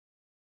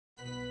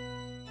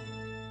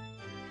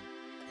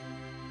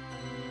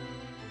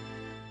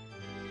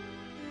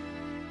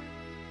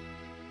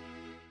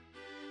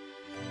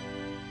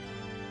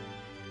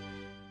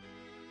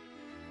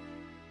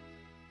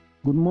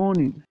Good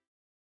morning.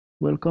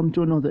 Welcome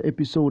to another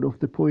episode of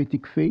the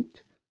Poetic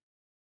Faith.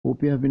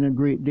 Hope you're having a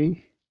great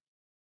day.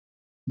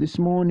 This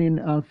morning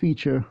I'll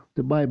feature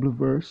the Bible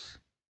verse,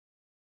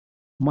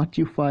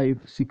 Matthew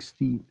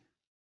 5:16.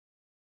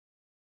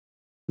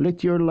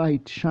 Let your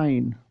light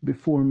shine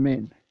before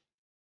men,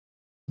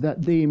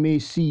 that they may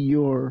see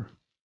your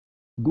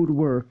good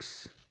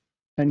works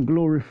and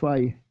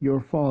glorify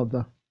your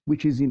Father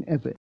which is in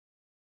heaven.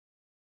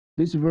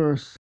 This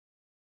verse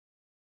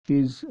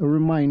is a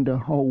reminder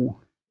how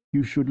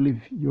you should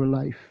live your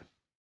life.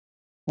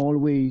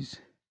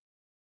 Always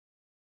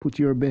put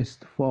your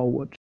best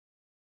forward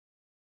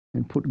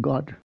and put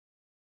God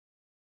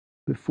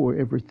before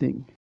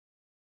everything.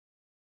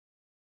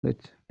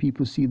 Let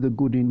people see the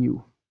good in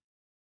you.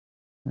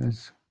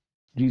 As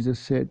Jesus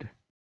said,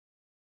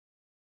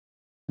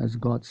 as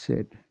God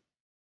said,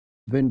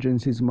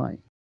 vengeance is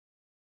mine.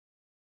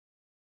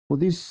 For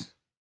this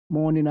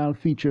morning, I'll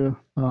feature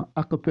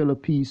a cappella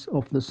piece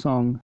of the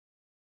song,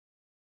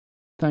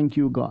 Thank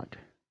You, God.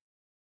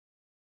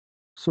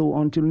 So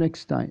until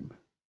next time,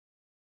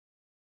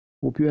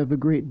 hope you have a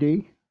great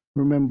day.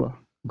 Remember,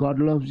 God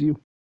loves you.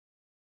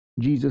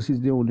 Jesus is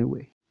the only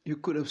way. You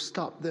could have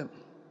stopped them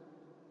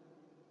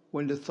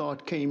when the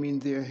thought came in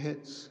their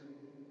heads,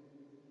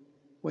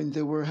 when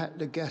they were at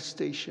the gas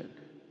station.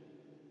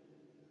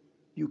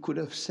 You could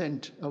have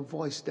sent a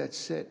voice that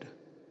said,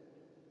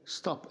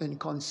 stop and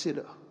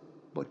consider.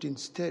 But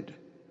instead,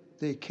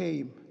 they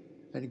came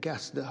and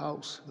gassed the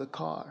house, the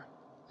car,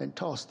 and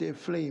tossed their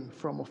flame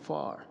from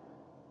afar.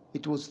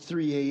 It was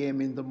 3 a.m.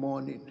 in the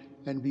morning,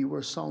 and we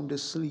were sound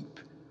asleep.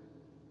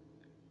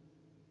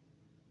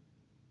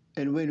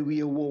 And when we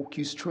awoke,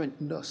 you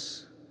strengthened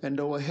us, and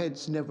our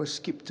heads never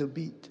skipped a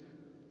beat,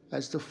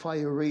 as the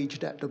fire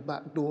raged at the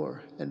back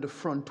door, and the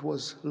front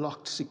was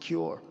locked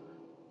secure.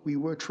 We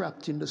were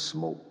trapped in the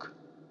smoke,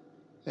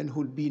 and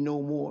would be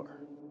no more.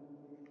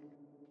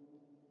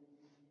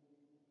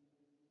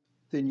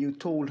 Then you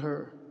told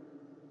her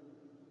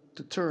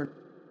to turn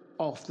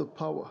off the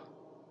power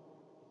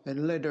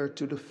and led her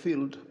to the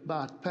filled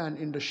bath pan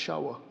in the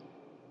shower.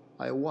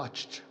 I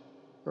watched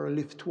her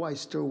lift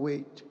twice her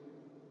weight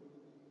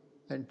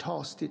and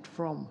tossed it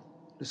from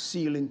the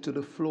ceiling to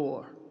the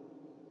floor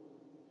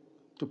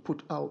to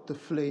put out the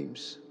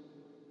flames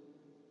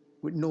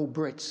with no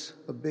breaths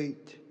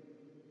abate.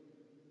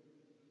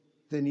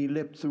 Then he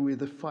leapt through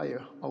the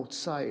fire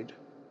outside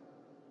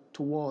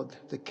toward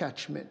the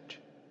catchment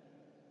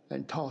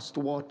and tossed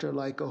water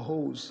like a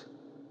hose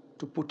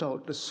to put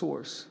out the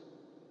source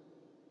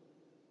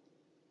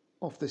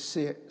of the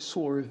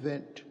sore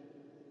event.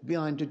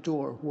 Behind the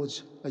door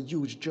was a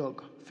huge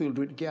jug filled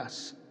with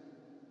gas.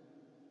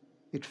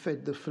 It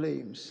fed the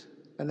flames,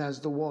 and as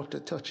the water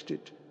touched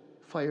it,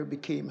 fire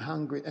became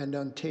hungry and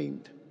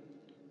untamed.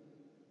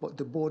 But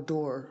the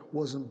door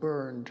wasn't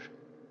burned,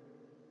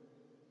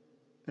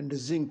 and the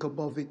zinc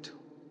above it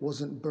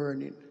wasn't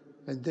burning.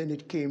 And then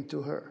it came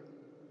to her,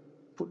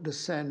 put the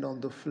sand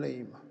on the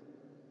flame.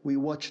 We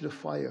watched the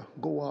fire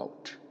go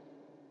out.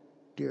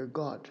 Dear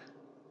God,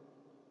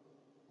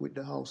 with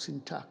the house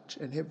intact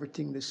and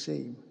everything the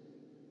same,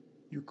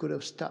 you could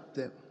have stopped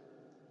them,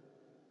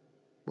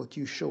 but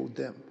you showed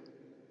them.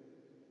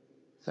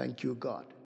 Thank you, God.